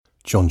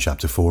John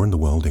chapter 4 in the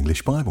World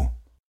English Bible.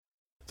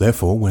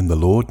 Therefore, when the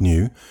Lord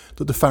knew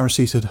that the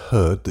Pharisees had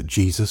heard that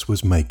Jesus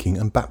was making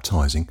and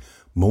baptizing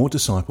more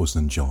disciples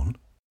than John,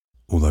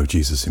 although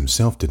Jesus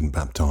himself didn't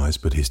baptize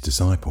but his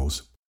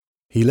disciples,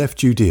 he left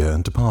Judea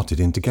and departed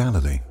into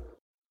Galilee.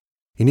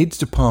 He needed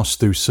to pass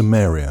through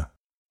Samaria,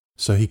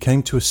 so he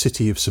came to a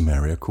city of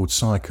Samaria called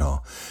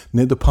Sychar,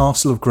 near the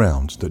parcel of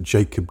ground that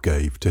Jacob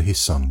gave to his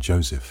son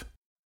Joseph.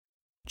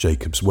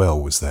 Jacob's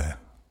well was there.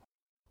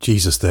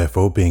 Jesus,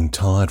 therefore, being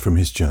tired from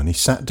his journey,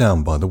 sat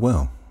down by the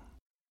well.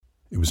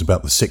 It was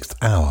about the 6th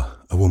hour.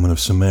 A woman of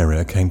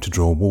Samaria came to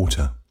draw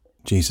water.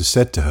 Jesus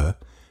said to her,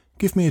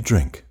 "Give me a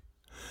drink,"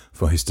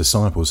 for his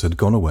disciples had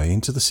gone away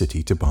into the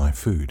city to buy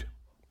food.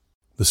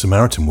 The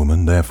Samaritan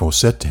woman therefore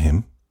said to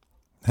him,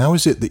 "How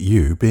is it that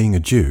you, being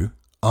a Jew,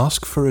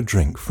 ask for a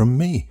drink from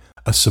me,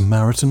 a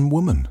Samaritan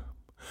woman?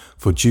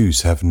 For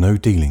Jews have no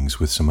dealings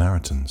with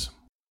Samaritans."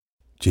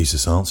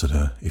 Jesus answered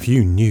her, "If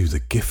you knew the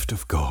gift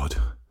of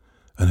God,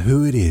 and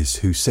who it is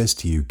who says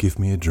to you, 'Give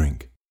me a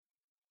drink,'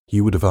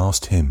 you would have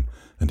asked him,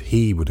 and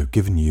he would have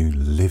given you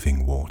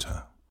living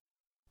water."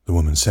 The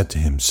woman said to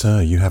him,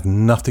 "Sir, you have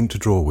nothing to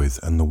draw with,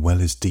 and the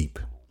well is deep.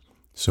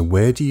 So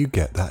where do you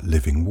get that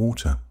living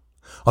water?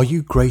 Are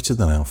you greater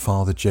than our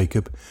father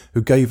Jacob,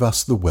 who gave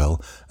us the well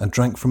and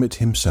drank from it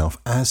himself,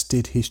 as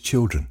did his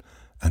children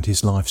and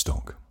his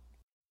livestock?"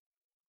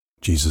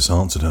 Jesus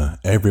answered her,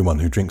 "Everyone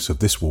who drinks of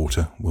this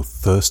water will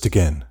thirst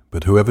again,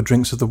 but whoever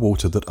drinks of the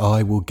water that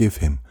I will give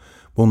him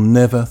will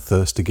never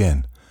thirst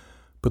again.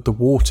 But the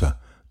water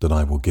that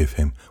I will give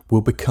him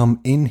will become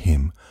in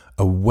him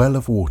a well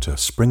of water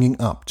springing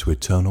up to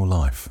eternal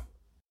life."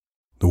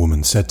 The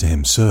woman said to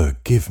him, "Sir,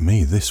 give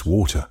me this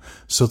water,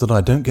 so that I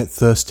don't get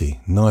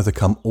thirsty, neither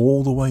come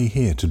all the way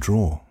here to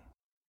draw."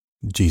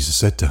 Jesus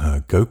said to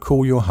her, "Go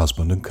call your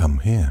husband and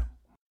come here."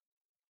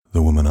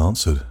 The woman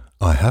answered,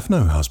 "I have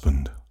no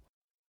husband."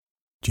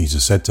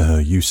 Jesus said to her,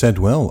 "You said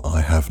well,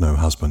 'I have no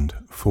husband,'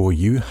 for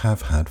you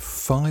have had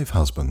 5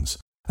 husbands,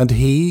 and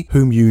he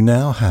whom you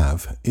now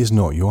have is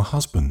not your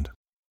husband.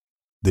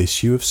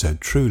 This you have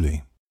said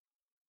truly."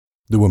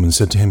 The woman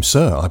said to him,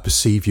 "Sir, I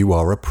perceive you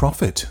are a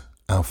prophet.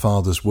 Our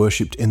fathers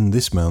worshipped in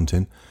this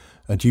mountain,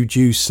 and you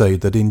Jews say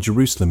that in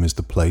Jerusalem is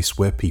the place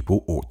where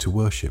people ought to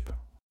worship."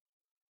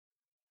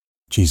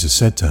 Jesus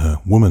said to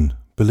her, "Woman,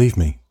 believe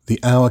me, the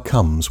hour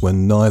comes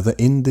when neither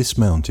in this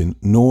mountain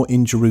nor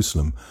in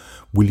Jerusalem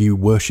will you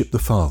worship the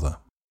Father.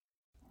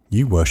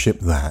 You worship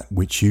that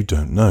which you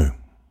don't know.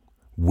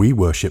 We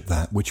worship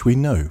that which we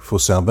know, for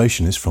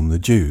salvation is from the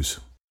Jews.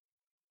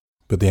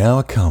 But the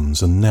hour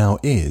comes, and now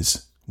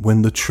is,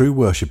 when the true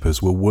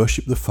worshippers will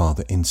worship the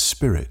Father in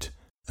spirit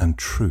and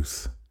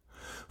truth,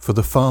 for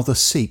the Father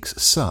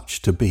seeks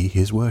such to be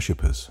his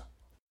worshippers.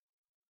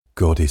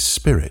 God is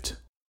spirit,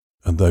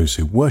 and those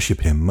who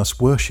worship him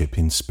must worship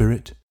in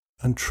spirit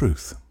and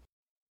truth."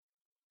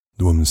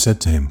 The woman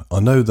said to him, "I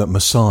know that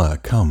Messiah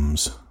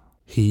comes,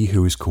 he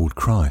who is called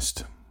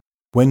Christ.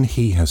 When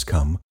he has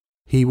come,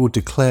 he will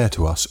declare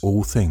to us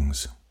all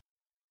things."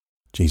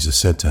 Jesus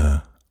said to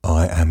her,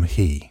 "I am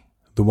he,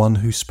 the one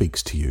who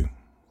speaks to you."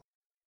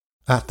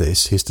 At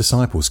this his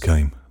disciples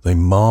came. They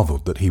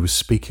marveled that he was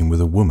speaking with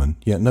a woman,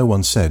 yet no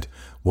one said,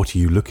 "What are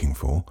you looking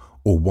for?"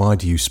 or "Why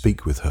do you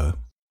speak with her?"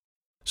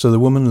 So the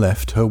woman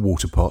left her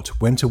water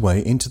pot, went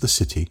away into the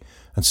city,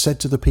 and said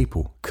to the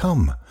people,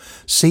 "Come,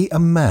 see a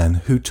man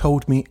who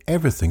told me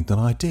everything that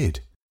I did.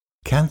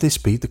 Can this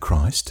be the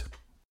Christ?"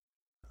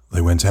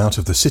 They went out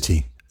of the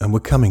city and were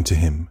coming to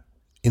him.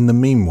 In the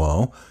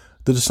meanwhile,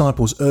 the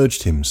disciples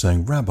urged him,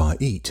 saying, "Rabbi,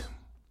 eat."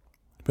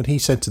 But he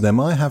said to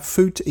them, "I have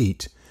food to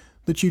eat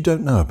that you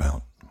don't know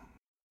about."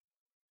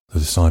 The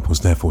disciples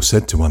therefore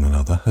said to one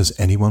another, "Has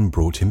anyone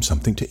brought him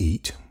something to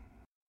eat?"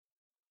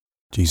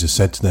 Jesus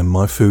said to them,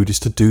 "My food is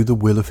to do the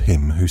will of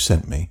him who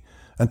sent me,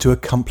 and to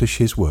accomplish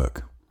his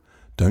work.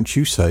 Don't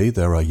you say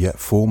there are yet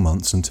 4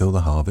 months until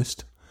the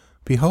harvest?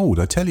 Behold,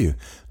 I tell you,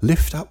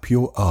 lift up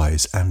your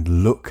eyes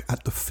and look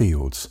at the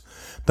fields,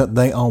 that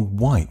they are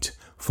white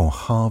for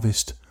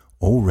harvest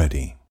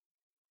already.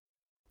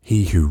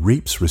 He who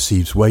reaps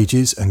receives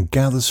wages and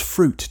gathers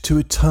fruit to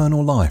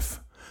eternal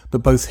life, that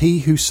both he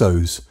who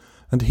sows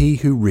and he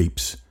who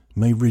reaps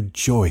may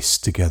rejoice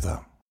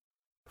together.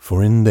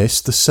 For in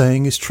this the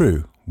saying is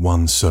true,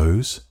 one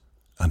sows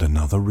and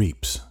another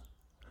reaps.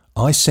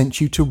 I sent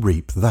you to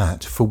reap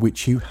that for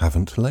which you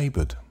haven't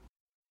laboured.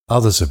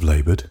 Others have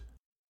laboured,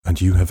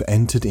 and you have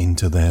entered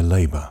into their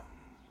labour."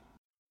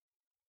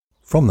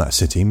 From that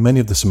city many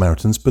of the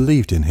Samaritans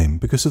believed in him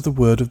because of the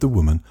word of the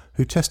woman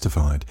who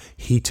testified,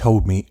 "He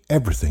told me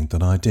everything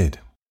that I did."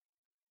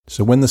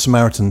 So when the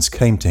Samaritans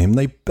came to him,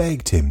 they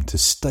begged him to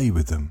stay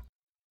with them.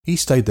 He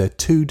stayed there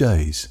 2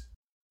 days.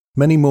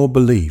 Many more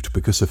believed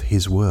because of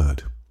his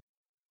word.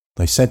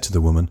 They said to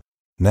the woman,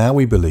 "Now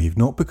we believe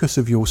not because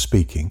of your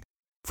speaking,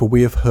 for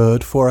we have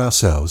heard for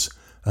ourselves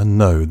and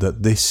know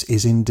that this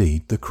is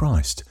indeed the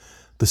Christ,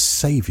 the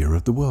Saviour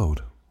of the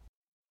world."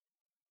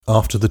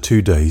 After the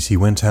 2 days he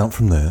went out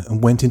from there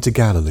and went into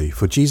Galilee,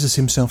 for Jesus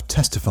himself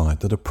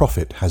testified that a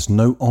prophet has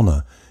no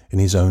honour in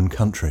his own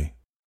country.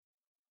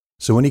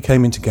 So when he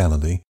came into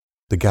Galilee,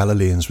 the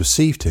Galileans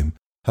received him,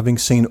 having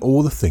seen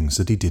all the things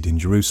that he did in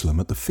Jerusalem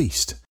at the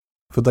feast,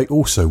 for they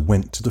also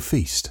went to the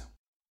feast.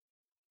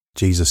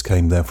 Jesus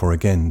came therefore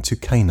again to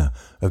Cana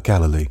of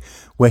Galilee,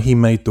 where he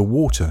made the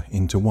water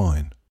into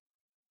wine.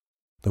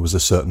 There was a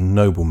certain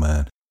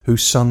nobleman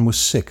whose son was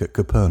sick at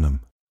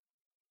Capernaum.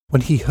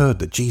 When he heard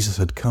that Jesus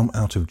had come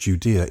out of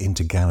Judea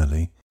into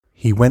Galilee,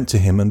 he went to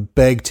him and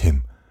begged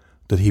him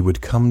that he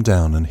would come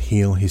down and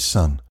heal his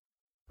son,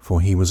 for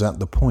he was at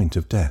the point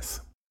of death.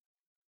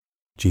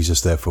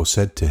 Jesus therefore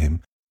said to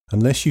him,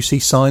 "Unless you see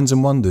signs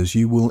and wonders,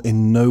 you will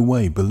in no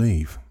way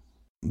believe."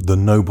 The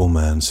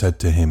nobleman said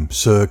to him,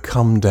 "Sir,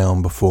 come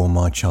down before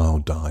my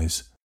child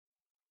dies."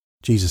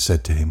 Jesus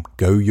said to him,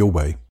 "Go your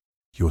way,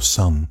 your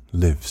son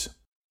lives."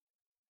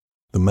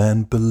 The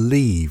man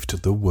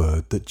believed the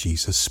word that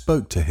Jesus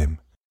spoke to him,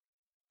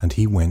 and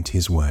he went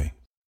his way.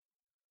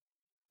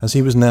 As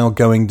he was now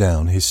going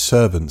down, his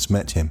servants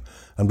met him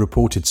and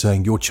reported,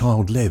 saying, "Your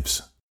child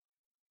lives."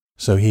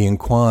 So he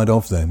inquired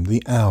of them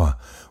the hour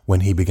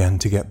when he began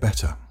to get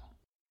better.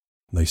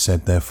 They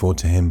said therefore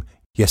to him,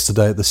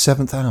 "Yesterday at the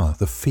 7th hour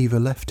the fever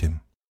left him."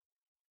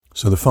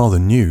 So the father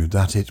knew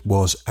that it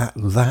was at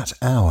that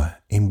hour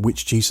in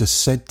which Jesus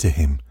said to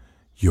him,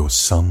 "Your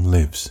son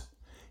lives."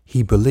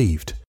 He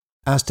believed,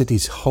 as did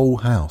his whole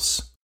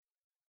house.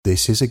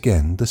 This is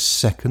again the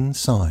second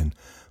sign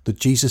that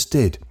Jesus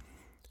did,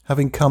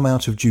 having come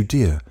out of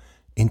Judea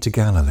into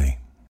Galilee.